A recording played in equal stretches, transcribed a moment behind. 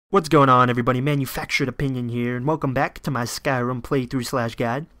What's going on, everybody? Manufactured Opinion here, and welcome back to my Skyrim playthrough /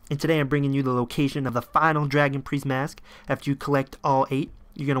 guide. And today I'm bringing you the location of the final Dragon Priest mask. After you collect all 8,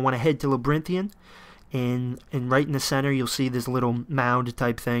 you're going to want to head to Labyrinthian, and right in the center you'll see this little mound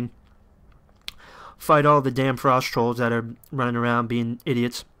type thing. Fight all the damn frost trolls that are running around being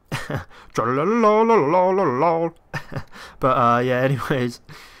idiots. But yeah, anyways,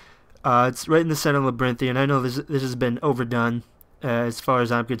 it's right in the center of Labyrinthian. I know this has been overdone as far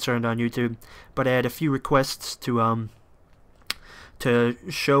as I'm concerned on YouTube, but I had a few requests to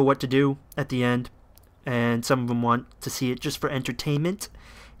show what to do at the end, and some of them want to see it just for entertainment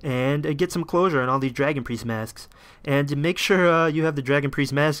and get some closure on all these Dragon Priest masks. And to make sure you have the Dragon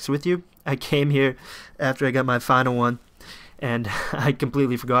Priest masks with you, I came here after I got my final one, and I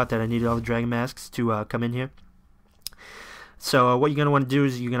completely forgot that I needed all the Dragon masks to come in here. So what you're going to want to do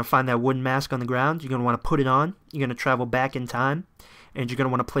is you're going to find that wooden mask on the ground. You're going to want to put it on. You're going to travel back in time, and you're going to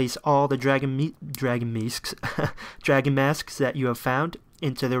want to place all the dragon masks that you have found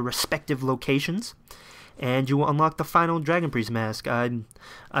into their respective locations, and you will unlock the final Dragon Priest mask. I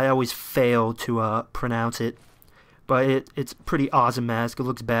always fail to pronounce it, but it's a pretty awesome mask. It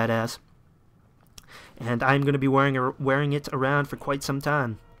looks badass, and I'm going to be wearing it around for quite some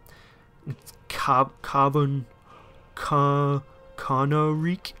time. It's Konahrik.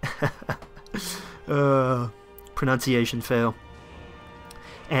 Pronunciation fail.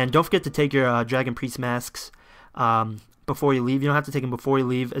 And don't forget to take your Dragon Priest masks before you leave. You don't have to take them before you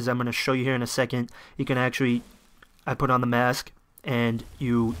leave, as I'm going to show you here in a second. You can actually, I put on the mask and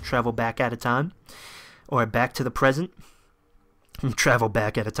you travel back at a time, or back to the present. Travel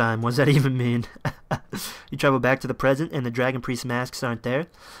back at a time, what does that even mean? You travel back to the present and the Dragon Priest masks aren't there.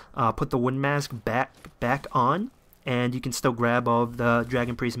 Put the wooden mask back on, and you can still grab all of the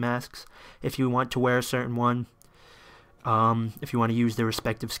Dragon Priest masks if you want to wear a certain one, if you want to use their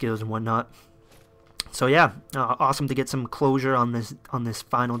respective skills and whatnot. So yeah, awesome to get some closure on this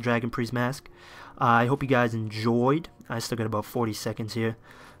final Dragon Priest mask. I hope you guys enjoyed. I still got about 40 seconds here.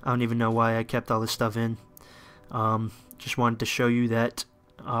 I don't even know why I kept all this stuff in. Just wanted to show you that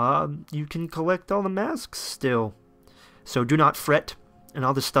you can collect all the masks still. So do not fret, and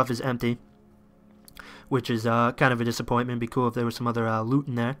all this stuff is empty, which is kind of a disappointment. It'd be cool if there was some other loot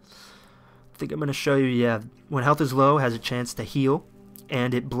in there. I think I'm going to show you, yeah, when health is low, has a chance to heal,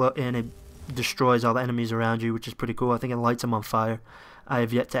 and it destroys all the enemies around you, which is pretty cool. I think it lights them on fire. I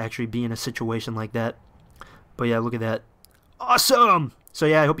have yet to actually be in a situation like that. But yeah, look at that. Awesome! So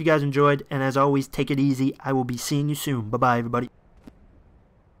yeah, I hope you guys enjoyed, and as always, take it easy. I will be seeing you soon. Bye-bye, everybody.